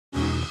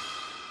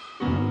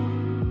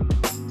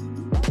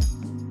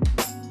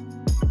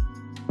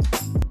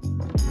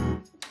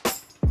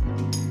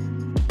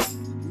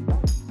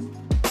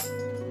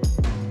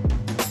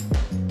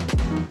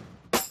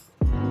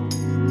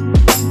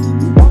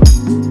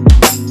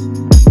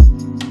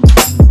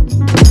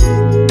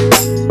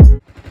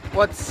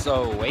What's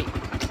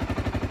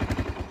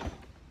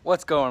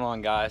going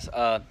on, guys?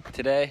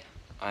 Today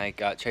I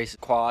got Chase's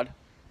quad.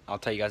 I'll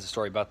tell you guys a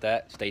story about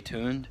that. Stay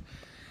tuned.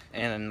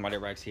 And my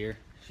dirt bike's here.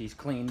 She's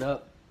cleaned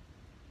up,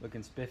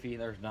 looking spiffy.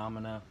 There's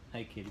Domino.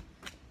 Hey, kitty.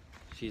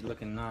 She's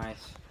looking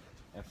nice.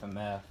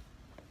 FMF,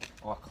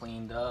 all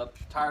cleaned up.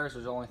 Tires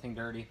was the only thing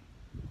dirty.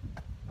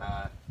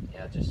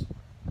 Yeah, just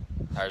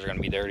tires are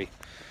gonna be dirty.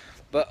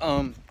 But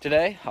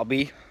today I'll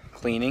be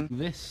cleaning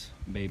this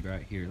babe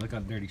right here. Look how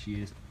dirty she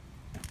is.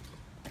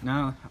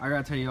 Now I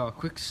gotta tell you all a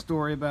quick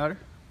story about her.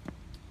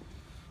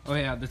 Oh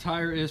yeah, the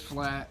tire is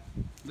flat.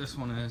 This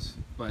one is,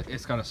 but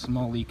it's got a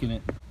small leak in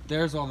it.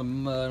 There's all the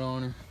mud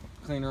on her.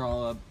 Clean her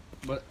all up.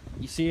 But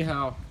you see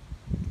how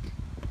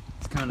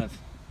it's kind of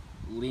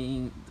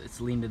lean?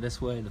 It's leaned to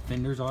this way. The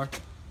fenders are.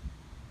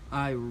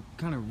 I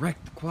kind of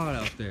wrecked the quad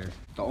out there.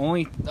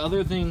 The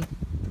other thing,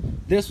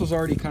 this was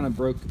already kind of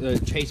broke.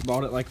 Chase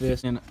bought it like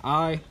this, and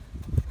I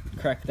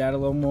cracked that a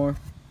little more,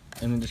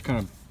 and then just kind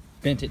of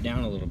bent it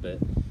down a little bit,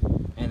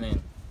 and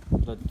then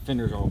the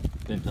fender's all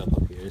bent up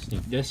here.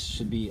 This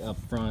should be up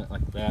front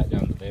like that,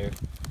 down to there,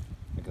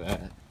 like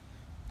that.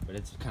 But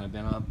it's kind of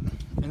bent up.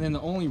 And then the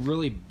only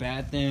really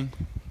bad thing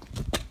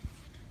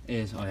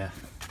is, oh yeah,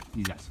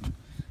 you got some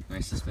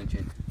nice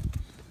suspension.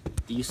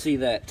 Do you see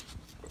that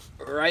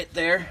right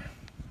there?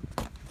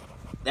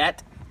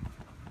 That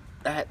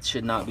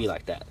should not be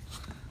like that.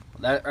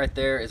 That right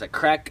there is a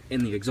crack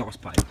in the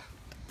exhaust pipe.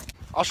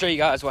 I'll show you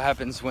guys what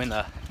happens when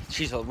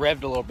she's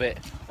revved a little bit.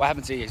 What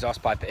happens to the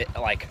exhaust pipe?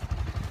 Like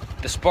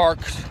the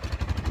sparks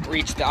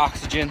reach the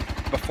oxygen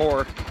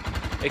before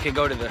it can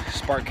go to the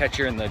spark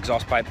catcher in the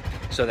exhaust pipe,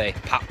 so they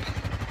pop.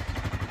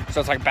 So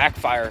it's like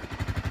backfire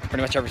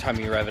pretty much every time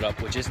you rev it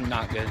up, which is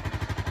not good.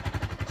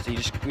 So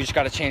we just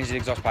got to change the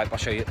exhaust pipe. I'll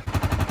show you.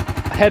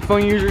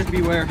 Headphone users,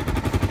 beware.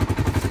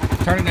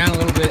 Turn it down a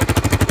little bit.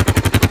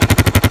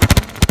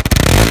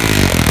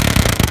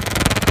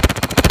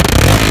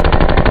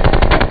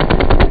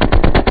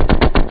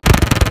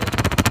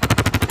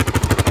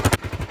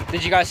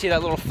 Did you guys see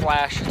that little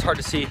flash? It's hard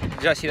to see. Did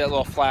you guys see that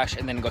little flash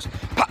and then it goes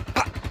pop,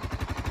 pop?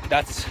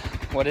 That's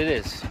what it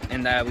is,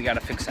 and we got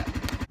to fix that.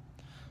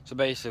 So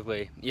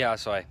basically, yeah,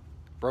 so I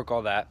broke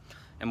all that,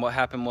 and what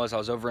happened was I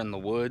was over in the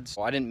woods.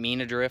 Well, I didn't mean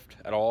to drift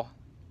at all.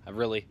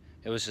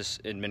 It was just,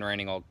 it had been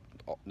raining all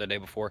the day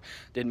before.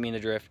 Didn't mean to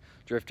drift.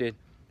 Drifted,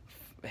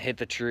 hit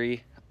the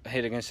tree,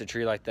 hit against the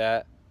tree like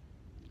that,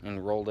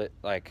 and rolled it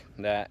like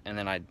that, and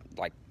then I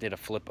like did a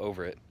flip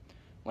over it.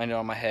 Landed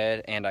on my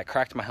head, and I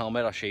cracked my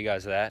helmet. I'll show you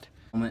guys that.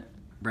 Helmet,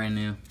 brand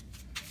new,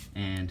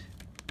 and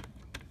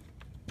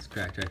it's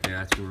cracked right there.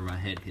 That's where my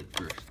head hit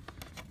first.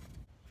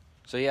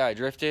 So yeah, I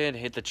drifted,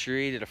 hit the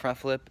tree, did a front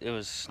flip. It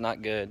was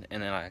not good,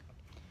 and then I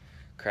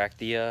cracked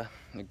the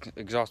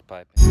exhaust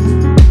pipe.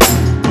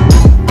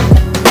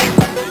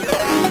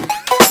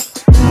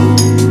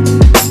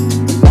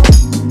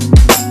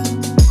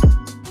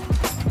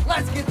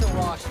 Let's get the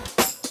wash.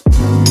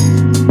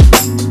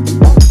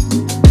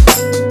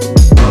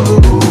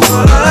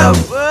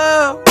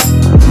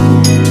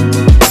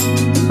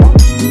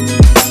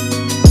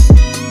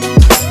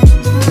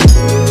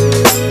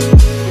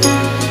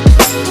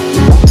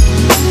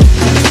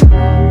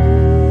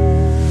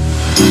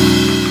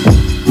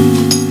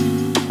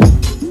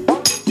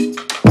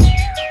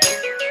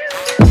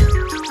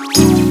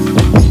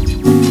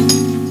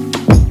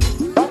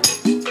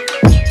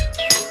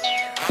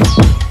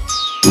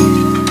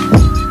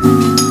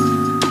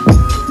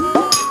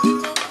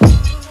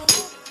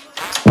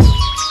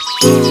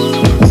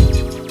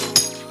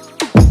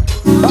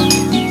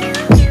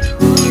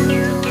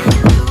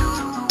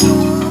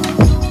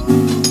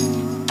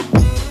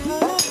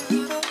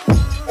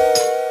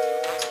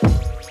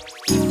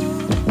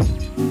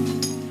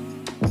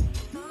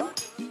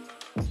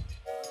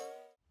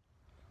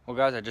 Well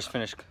guys, I just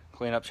finished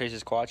cleaning up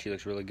Chase's quad. She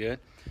looks really good.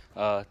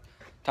 Time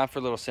for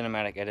a little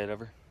cinematic edit of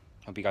her.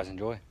 Hope you guys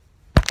enjoy.